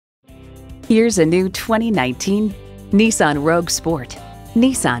Here's a new 2019 Nissan Rogue Sport.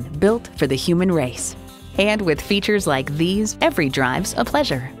 Nissan, built for the human race. And with features like these, every drive's a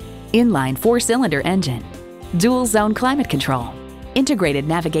pleasure. Inline 4-cylinder engine, dual zone climate control, integrated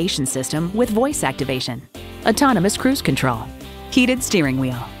navigation system with voice activation, autonomous cruise control, heated steering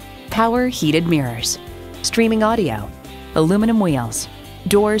wheel, power heated mirrors, streaming audio, aluminum wheels,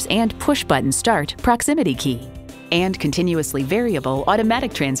 doors and push-button start proximity key, and continuously variable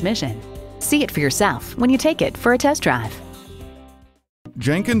automatic transmission. See it for yourself when you take it for a test drive.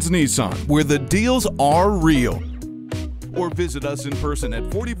 Jenkins Nissan, where the deals are real. Or visit us in person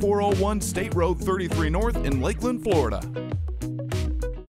at 4401 State Road 33 North in Lakeland, Florida.